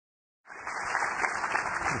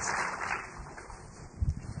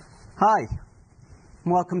Hi,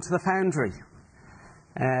 and welcome to the Foundry.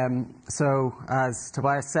 So, as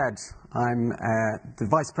Tobias said, I'm the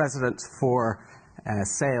Vice President for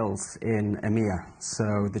Sales in EMEA.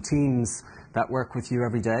 So the teams that work with you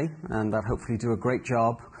every day and that hopefully do a great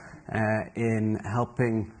job in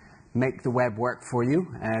helping make the web work for you,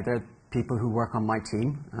 they're people who work on my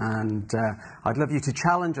team, and I'd love you to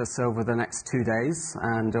challenge us over the next 2 days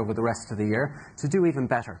and over the rest of the year to do even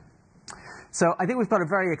better. So I think we've got a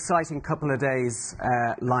very exciting couple of days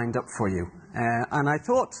lined up for you, and I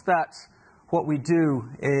thought that what we do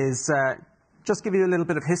is just give you a little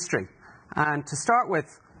bit of history, and to start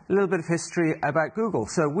with, a little bit of history about Google.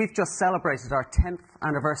 So we've just celebrated our 10th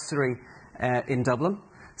anniversary in Dublin,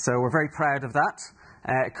 so we're very proud of that.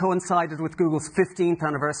 It coincided with Google's 15th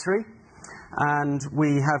anniversary. And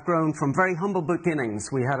we have grown from very humble beginnings.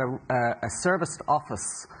 We had a serviced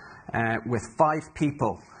office with 5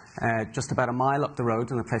 people just about a mile up the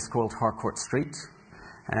road in a place called Harcourt Street.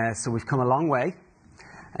 So we've come a long way,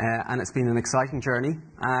 and it's been an exciting journey.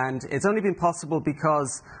 And it's only been possible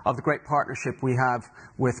because of the great partnership we have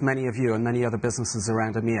with many of you and many other businesses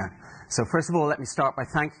around EMEA. So first of all, let me start by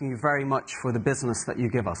thanking you very much for the business that you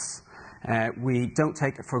give us. We don't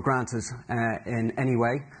take it for granted in any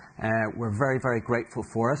way. We're very, very grateful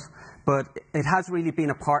for it. But it has really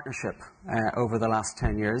been a partnership over the last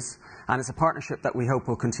 10 years. And it's a partnership that we hope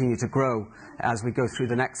will continue to grow as we go through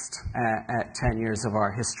the next 10 years of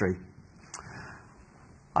our history.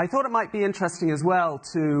 I thought it might be interesting as well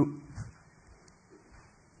to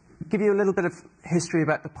give you a little bit of history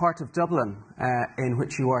about the part of Dublin in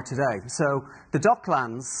which you are today. So the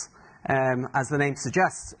Docklands, as the name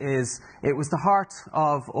suggests, it was the heart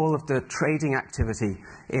of all of the trading activity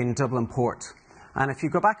in Dublin Port. And if you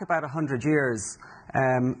go back about 100 years,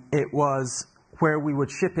 it was where we would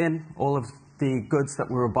ship in all of the goods that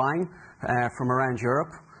we were buying from around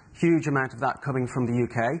Europe, huge amount of that coming from the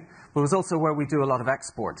UK, but it was also where we do a lot of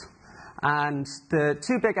export. And the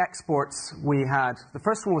 2 big exports we had, the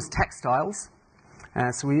first one was textiles.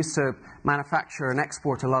 So we used to manufacture and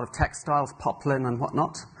export a lot of textiles, poplin and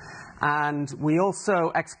whatnot. And we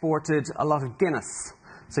also exported a lot of Guinness.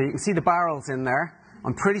 So you can see the barrels in there.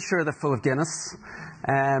 I'm pretty sure they're full of Guinness.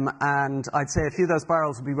 And I'd say a few of those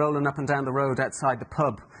barrels will be rolling up and down the road outside the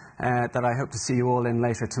pub that I hope to see you all in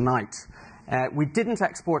later tonight. We didn't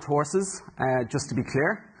export horses, just to be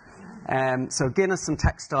clear. So Guinness and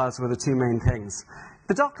textiles were the 2 main things.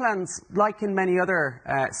 The Docklands, like in many other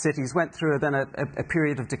cities, went through then a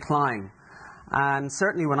period of decline. And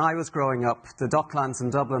certainly when I was growing up, the Docklands in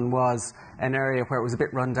Dublin was an area where it was a bit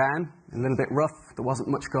run down, a little bit rough, there wasn't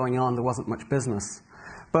much going on, there wasn't much business.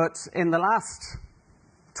 But in the last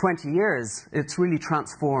 20 years, it's really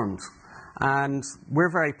transformed. And we're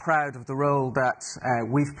very proud of the role that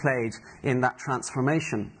we've played in that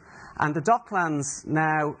transformation. And the Docklands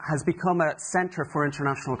now has become a centre for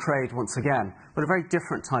international trade once again, but a very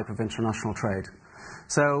different type of international trade.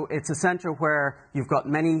 So it's a centre where you've got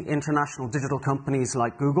many international digital companies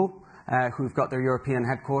like Google, who've got their European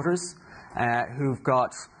headquarters, who've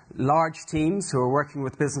got large teams who are working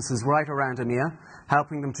with businesses right around EMEA,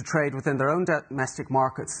 helping them to trade within their own domestic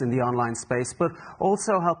markets in the online space, but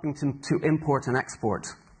also helping to import and export.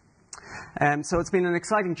 So it's been an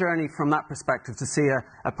exciting journey from that perspective to see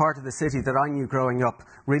a part of the city that I knew growing up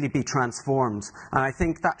really be transformed. And I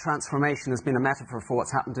think that transformation has been a metaphor for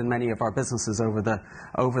what's happened in many of our businesses over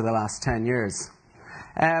the last 10 years.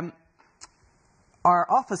 Our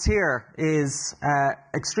office here is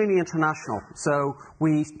extremely international. So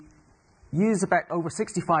we use about over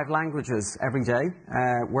 65 languages every day,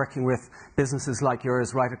 working with businesses like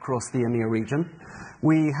yours right across the EMEA region.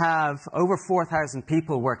 We have over 4,000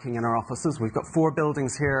 people working in our offices. We've got 4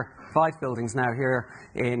 buildings here, 5 buildings now here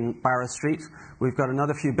in Barrow Street. We've got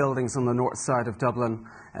another few buildings on the north side of Dublin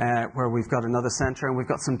where we've got another centre, and we've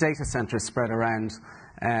got some data centres spread around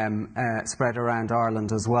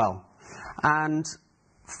Ireland as well. And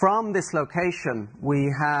from this location,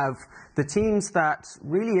 we have the teams that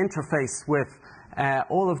really interface with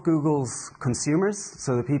all of Google's consumers,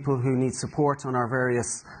 so the people who need support on our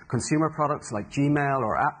various consumer products like Gmail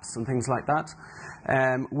or apps and things like that.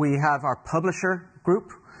 We have our publisher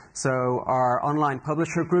group, so our online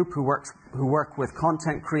publisher group who work with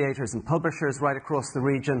content creators and publishers right across the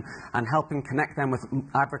region and helping connect them with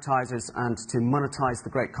advertisers and to monetize the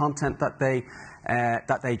great content that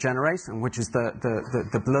they generate, and which is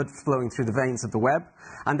the blood flowing through the veins of the web.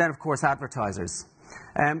 And then, of course, advertisers.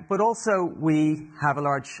 But also we have a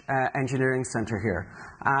large engineering centre here.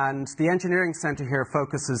 And the engineering centre here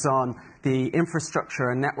focuses on the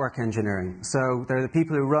infrastructure and network engineering. So they're the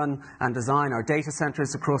people who run and design our data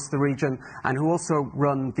centres across the region and who also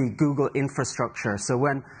run the Google infrastructure. So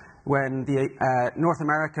when the North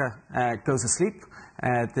America goes asleep,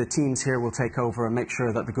 the teams here will take over and make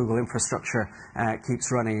sure that the Google infrastructure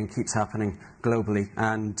keeps running and keeps happening globally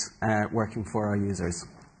and working for our users.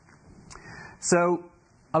 So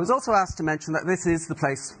I was also asked to mention that this is the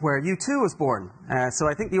place where U2 was born. So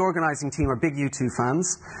I think the organising team are big U2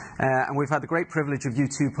 fans, and we've had the great privilege of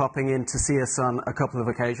U2 popping in to see us on a couple of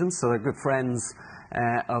occasions. So they're good friends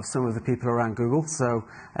of some of the people around Google. So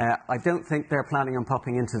I don't think they're planning on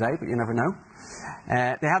popping in today, but you never know.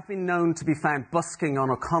 They have been known to be found busking on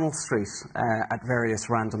O'Connell Street at various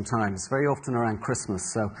random times, very often around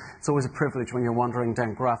Christmas. So it's always a privilege when you're wandering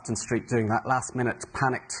down Grafton Street doing that last-minute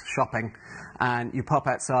panicked shopping, and you pop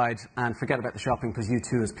outside and forget about the shopping because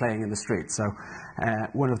U2 is playing in the street. So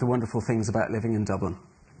one of the wonderful things about living in Dublin.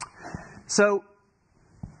 So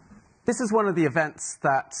this is one of the events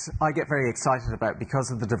that I get very excited about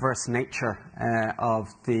because of the diverse nature of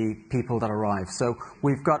the people that arrive. So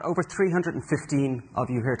we've got over 315 of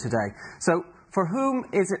you here today. So for whom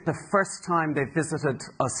is it the first time they've visited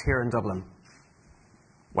us here in Dublin?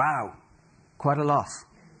 Wow, quite a lot.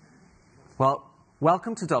 Well,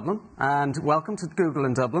 welcome to Dublin and welcome to Google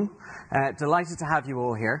in Dublin. Delighted to have you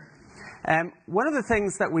all here. One of the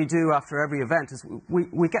things that we do after every event is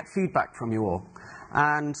we get feedback from you all.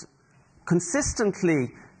 And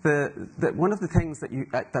consistently, one of the things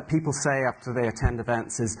that people say after they attend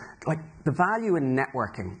events is like the value in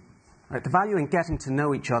networking, right? The value in getting to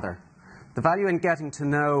know each other, the value in getting to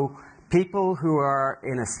know people who are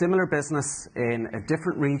in a similar business in a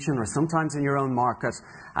different region or sometimes in your own market,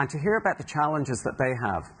 and to hear about the challenges that they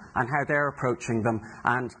have and how they're approaching them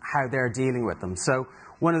and how they're dealing with them. So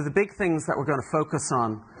one of the big things that we're going to focus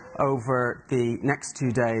on over the next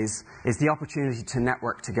 2 days is the opportunity to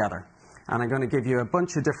network together. And I'm going to give you a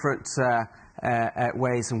bunch of different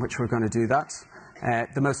ways in which we're going to do that.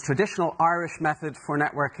 The most traditional Irish method for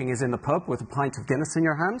networking is in the pub with a pint of Guinness in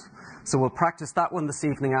your hand. So we'll practice that one this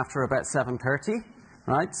evening after about 7:30,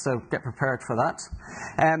 right? So get prepared for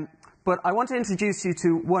that. But I want to introduce you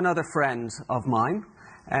to one other friend of mine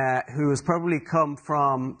who has probably come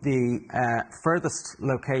from the furthest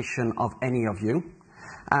location of any of you.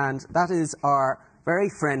 And that is our very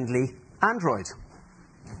friendly Android.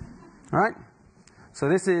 All right? So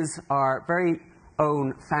this is our very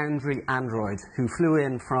own Foundry Android who flew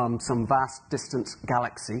in from some vast distant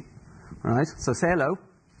galaxy. All right? So say hello.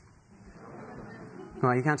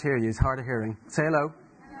 Oh, you can't hear you. It's hard of hearing. Say hello.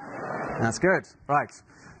 That's good. Right.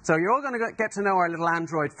 So you're all going to get to know our little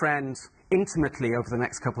Android friend intimately over the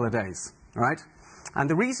next couple of days. All right? And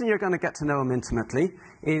the reason you're going to get to know him intimately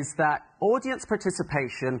is that audience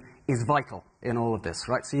participation is vital in all of this,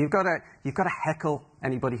 right? So you've got to heckle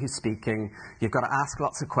anybody who's speaking. You've got to ask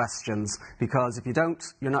lots of questions, because if you don't,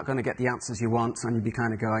 you're not going to get the answers you want, and you'll be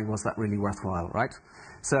kind of going, was that really worthwhile, right?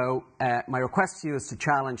 So my request to you is to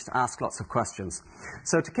challenge to ask lots of questions.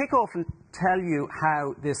 So to kick off and tell you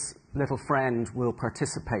how this little friend will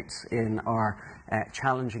participate in our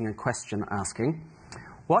challenging and question asking,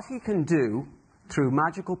 what he can do through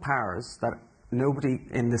magical powers that nobody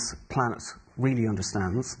in this planet really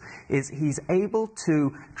understands is he's able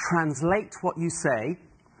to translate what you say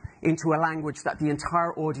into a language that the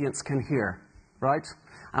entire audience can hear, right?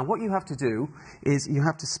 And what you have to do is you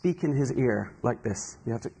have to speak in his ear like this.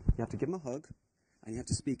 You have to give him a hug, and you have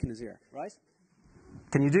to speak in his ear, right?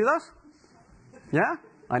 Can you do that? Yeah?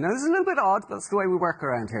 I know this is a little bit odd, but that's the way we work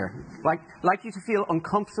around here. Like you to feel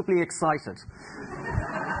uncomfortably excited.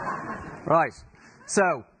 Right.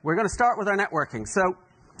 So we're going to start with our networking. So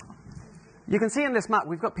you can see in this map,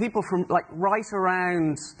 we've got people from right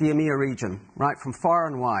around the EMEA region, right, from far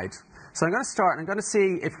and wide. So I'm going to start, and I'm going to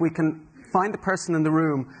see if we can find the person in the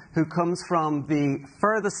room who comes from the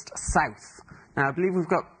furthest south. Now, I believe we've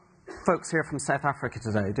got folks here from South Africa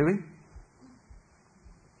today, do we?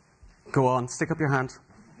 Go on, stick up your hand.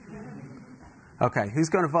 Okay, who's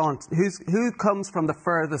going to volunteer? Who comes from the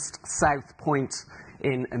furthest south point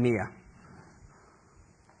in EMEA?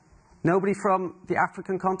 Nobody from the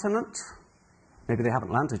African continent? Maybe they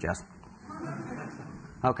haven't landed yet.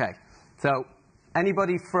 Okay, so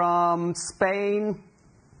anybody from Spain?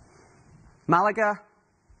 Malaga?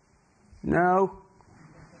 No?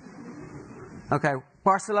 Okay,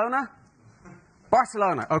 Barcelona?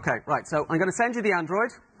 Barcelona, okay, right. So I'm going to send you the Android.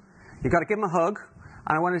 You've got to give him a hug.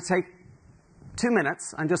 And I want to take 2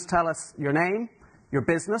 minutes and just tell us your name, your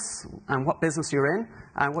business, and what business you're in,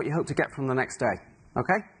 and what you hope to get from the next day.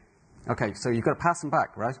 Okay? Okay, so you've got to pass them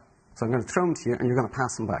back, right? So I'm going to throw them to you, and you're going to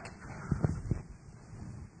pass them back.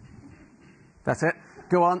 That's it.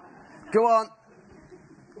 Go on. Go on.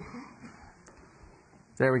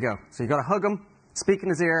 There we go. So you've got to hug him, speak in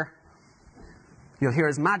his ear. You'll hear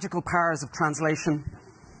his magical powers of translation.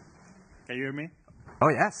 Can you hear me? Oh,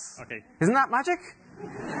 yes. Okay. Isn't that magic?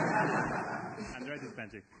 Android is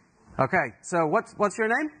magic. Okay, so what's your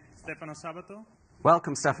name? Stefano Sabato.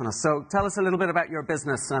 Welcome, Stefano. So tell us a little bit about your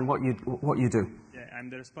business and what you do. Yeah,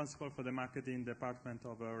 I'm the responsible for the marketing department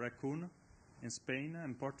of Raccoon in Spain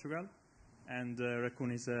and Portugal. And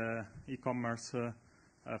Raccoon is e-commerce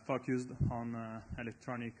focused on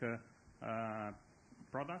electronic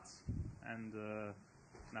products and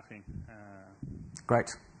nothing. Great.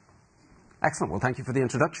 Excellent. Well, thank you for the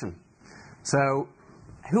introduction. So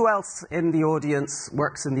who else in the audience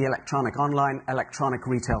works in the online electronic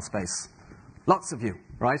retail space? Lots of you,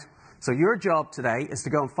 right? So your job today is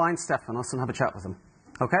to go and find Stefanos and have a chat with him.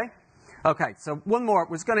 Okay? Okay, so one more.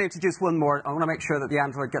 We're just going to introduce one more. I want to make sure that the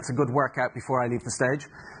Android gets a good workout before I leave the stage.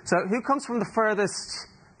 So who comes from the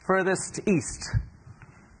furthest east?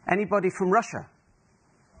 Anybody from Russia?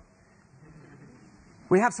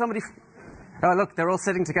 We have somebody. Oh, look, they're all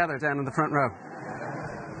sitting together down in the front row.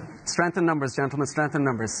 Strength in numbers, gentlemen, strength in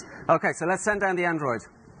numbers. Okay, so let's send down the Android.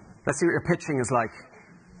 Let's see what your pitching is like.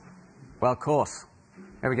 Well caught.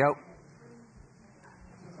 There we go.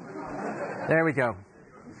 There we go.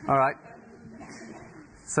 All right.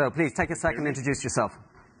 So please take a second and introduce yourself.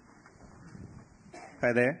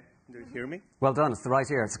 Hi there. Do you hear me? Well done. It's the right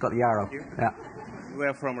ear. It's got the arrow. Yeah. We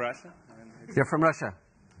are from Russia. You're from Russia?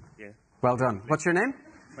 Yeah. Well done. What's your name?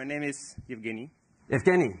 My name is Evgeny.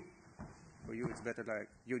 Evgeny. For you, it's better like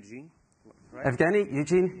Eugene, right? Evgeny,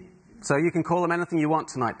 Eugene. So you can call him anything you want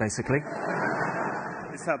tonight, basically.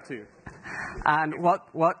 It's up to you. And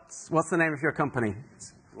what's the name of your company?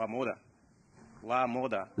 It's La Moda. La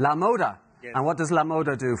Moda. La Moda. Yes. And what does La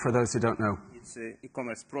Moda do for those who don't know? It's an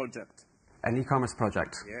e-commerce project. An e-commerce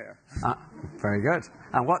project. Yeah. Very good.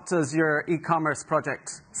 And what does your e-commerce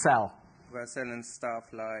project sell? We're selling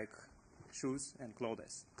stuff like shoes and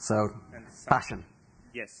clothes. So, And fashion.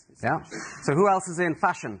 Yes. Yeah. So who else is in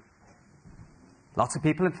fashion? Lots of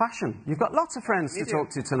people in fashion. You've got lots of friends to talk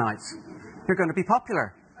to tonight. You're going to be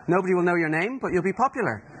popular. Nobody will know your name, but you'll be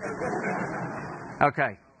popular.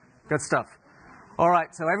 Okay. Good stuff. All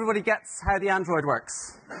right, so everybody gets how the Android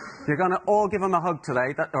works. You're going to all give them a hug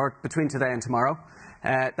today, or between today and tomorrow.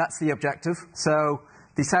 That's the objective. So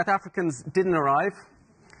the South Africans didn't arrive,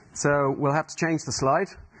 so we'll have to change the slide.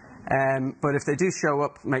 But if they do show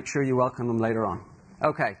up, make sure you welcome them later on.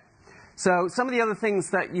 Okay. So some of the other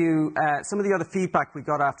things that some of the other feedback we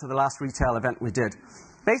got after the last retail event we did.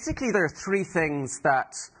 Basically, there are three things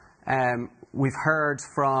that we've heard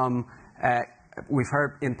from. We've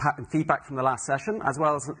heard in feedback from the last session, as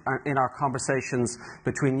well as in our conversations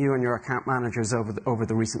between you and your account managers over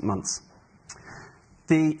the recent months.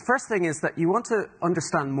 The first thing is that you want to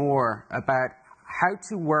understand more about how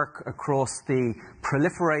to work across the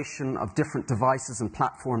proliferation of different devices and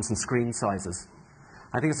platforms and screen sizes.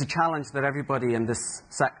 I think it's a challenge that everybody in this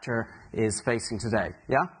sector is facing today.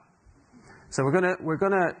 Yeah? So we're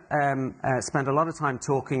gonna spend a lot of time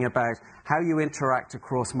talking about how you interact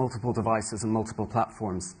across multiple devices and multiple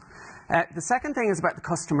platforms. The second thing is about the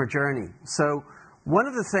customer journey. So one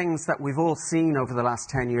of the things that we've all seen over the last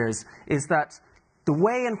 10 years is that the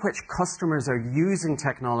way in which customers are using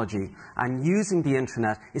technology and using the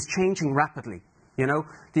internet is changing rapidly. You know,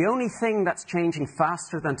 the only thing that's changing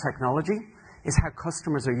faster than technology is how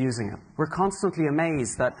customers are using it. We're constantly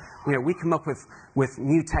amazed that we come up with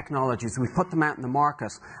new technologies, we put them out in the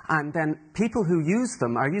market, and then people who use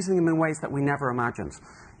them are using them in ways that we never imagined.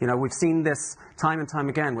 You know, we've seen this time and time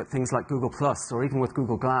again with things like Google Plus or even with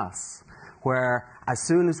Google Glass, where as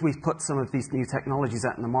soon as we've put some of these new technologies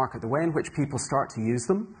out in the market, the way in which people start to use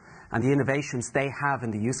them and the innovations they have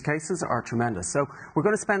in the use cases are tremendous. So we're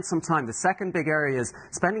going to spend some time. The second big area is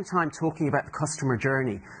spending time talking about the customer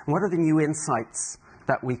journey and what are the new insights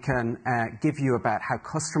that we can give you about how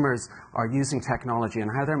customers are using technology and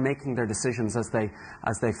how they're making their decisions as they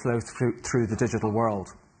flow through the digital world.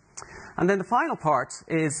 And then the final part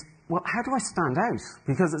is, well, how do I stand out?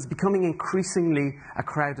 Because it's becoming increasingly a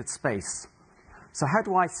crowded space. So how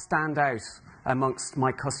do I stand out amongst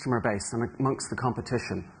my customer base and amongst the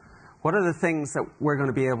competition? What are the things that we're going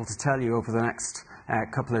to be able to tell you over the next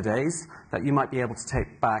couple of days that you might be able to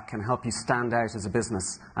take back and help you stand out as a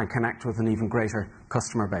business and connect with an even greater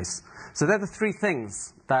customer base? So they're the three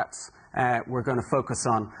things that we're going to focus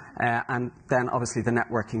on, and then obviously the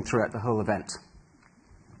networking throughout the whole event.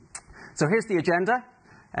 So here's the agenda.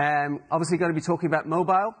 Obviously going to be talking about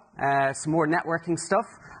mobile, some more networking stuff,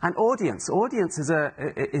 and audience. Audience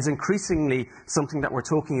is increasingly something that we're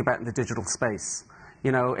talking about in the digital space.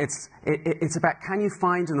 You know, it's about, can you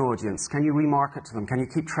find an audience? Can you remarket to them? Can you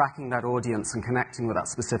keep tracking that audience and connecting with that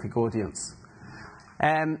specific audience?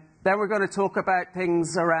 Then we're going to talk about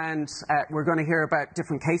things around, we're going to hear about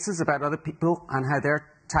different cases about other people and how they're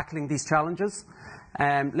tackling these challenges.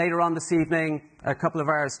 Later on this evening, a couple of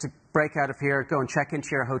hours to break out of here, go and check into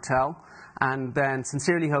your hotel, and then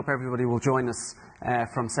sincerely hope everybody will join us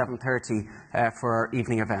from 7:30 for our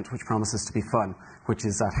evening event, which promises to be fun, which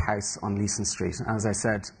is at House on Leeson Street. As I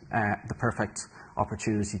said, the perfect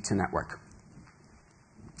opportunity to network.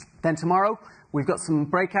 Then tomorrow, we've got some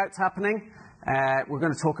breakouts happening. We're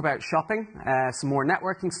going to talk about shopping, some more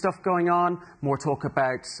networking stuff going on, more talk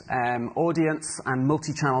about audience and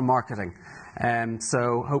multi-channel marketing.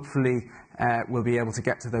 So hopefully we'll be able to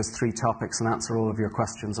get to those three topics and answer all of your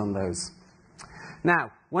questions on those.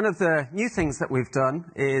 Now, one of the new things that we've done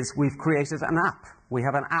is we've created an app. We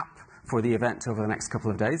have an app for the event over the next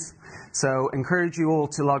couple of days. So encourage you all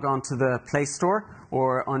to log on to the Play Store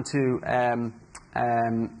or onto that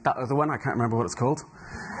other one, I can't remember what it's called.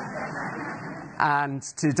 And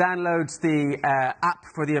to download the app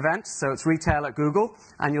for the event, so it's Retail at Google,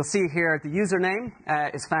 and you'll see here the username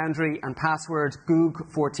is Foundry and password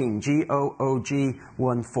GOOG14,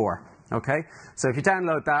 GOOG14. Okay, so if you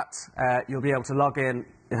download that, you'll be able to log in.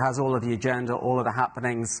 It has all of the agenda, all of the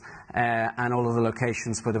happenings, and all of the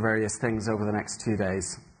locations for the various things over the next 2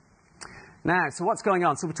 days. Now, so what's going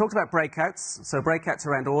on? So we talked about breakouts. So breakouts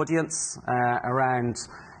around audience, around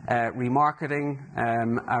remarketing,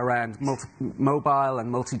 around mobile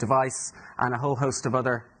and multi-device, and a whole host of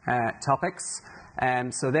other topics.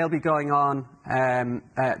 So they'll be going on,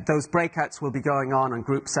 those breakouts will be going on in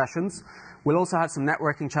group sessions. We'll also have some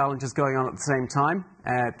networking challenges going on at the same time.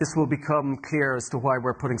 This will become clear as to why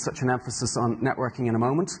we're putting such an emphasis on networking in a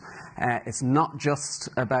moment. It's not just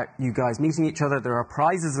about you guys meeting each other, there are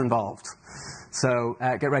prizes involved. So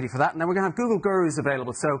get ready for that. And then we're going to have Google Gurus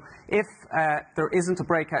available. So if there isn't a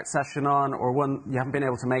breakout session on, or one you haven't been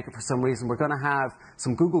able to make it for some reason, we're going to have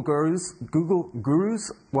some Google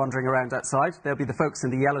Gurus wandering around outside. They'll be the folks in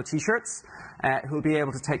the yellow T-shirts who'll be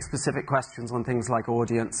able to take specific questions on things like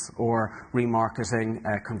audience or remarketing,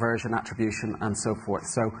 conversion attribution, and so forth.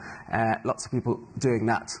 So lots of people doing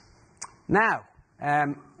that. Now,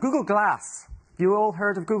 Google Glass. Have you all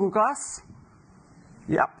heard of Google Glass?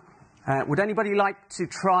 Yep. Would anybody like to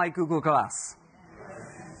try Google Glass?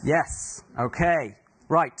 Yes. Okay.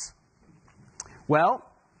 Right. Well,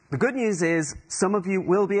 the good news is some of you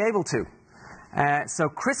will be able to. So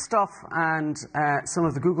Christoph and some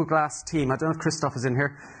of the Google Glass team, I don't know if Christoph is in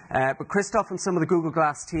here, but Christoph and some of the Google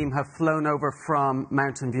Glass team have flown over from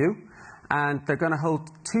Mountain View, and they're going to hold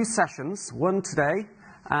 2 sessions, one today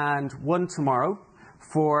and one tomorrow,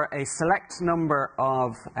 for a select number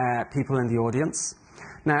of people in the audience.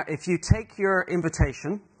 Now, if you take your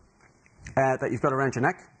invitation that you've got around your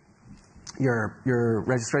neck, your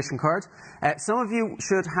registration card, some of you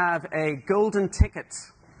should have a golden ticket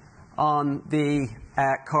on the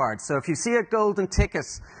card. So if you see a golden ticket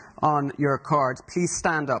on your card, please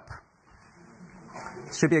stand up.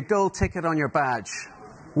 There should be a gold ticket on your badge.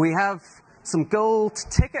 We have some gold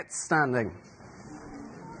tickets standing.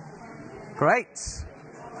 Great.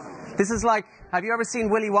 This is like, have you ever seen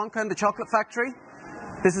Willy Wonka and the Chocolate Factory?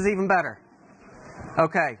 This is even better.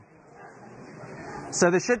 Okay. So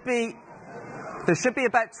there should be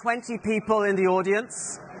about 20 people in the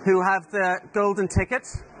audience who have the golden ticket.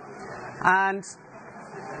 And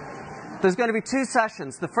there's going to be 2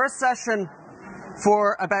 sessions. The first session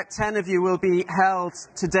for about 10 of you will be held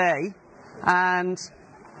today. And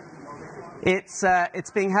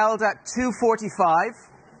it's being held at 2:45,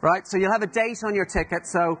 right? So you'll have a date on your ticket.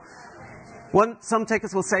 So some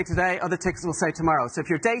tickets will say today, other tickets will say tomorrow. So if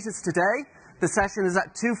your date is today, the session is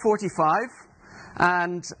at 2:45,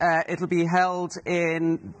 and it'll be held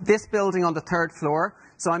in this building on the 3rd floor.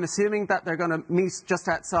 So I'm assuming that they're going to meet just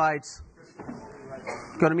outside.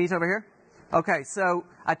 Going to meet over here? Okay, so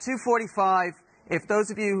at 2:45, if those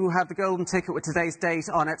of you who have the golden ticket with today's date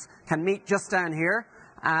on it can meet just down here,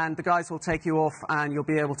 and the guys will take you off, and you'll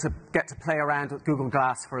be able to get to play around with Google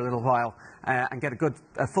Glass for a little while and get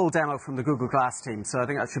a full demo from the Google Glass team. So I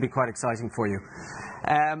think that should be quite exciting for you.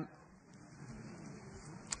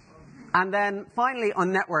 And then finally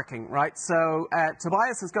on networking, right? So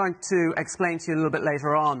Tobias is going to explain to you a little bit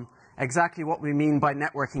later on exactly what we mean by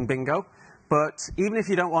networking bingo. But even if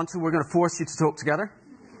you don't want to, we're going to force you to talk together,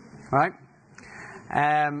 right?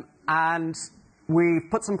 And we've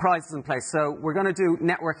put some prizes in place. So we're going to do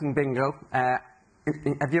networking bingo.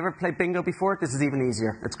 Have you ever played bingo before? This is even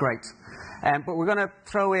easier. It's great. But we're going to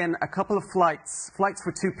throw in a couple of flights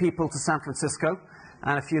for 2 people to San Francisco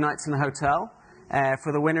and a few nights in a hotel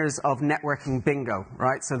for the winners of networking bingo,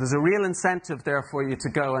 right? So there's a real incentive there for you to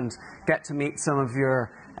go and get to meet some of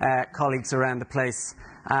your colleagues around the place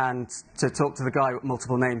and to talk to the guy with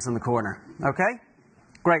multiple names in the corner. Okay?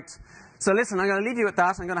 Great. So listen, I'm going to leave you at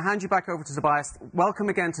that. I'm going to hand you back over to Tobias. Welcome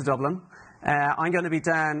again to Dublin. I'm going to be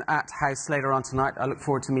down at House later on tonight. I look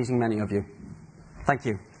forward to meeting many of you. Thank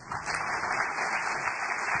you.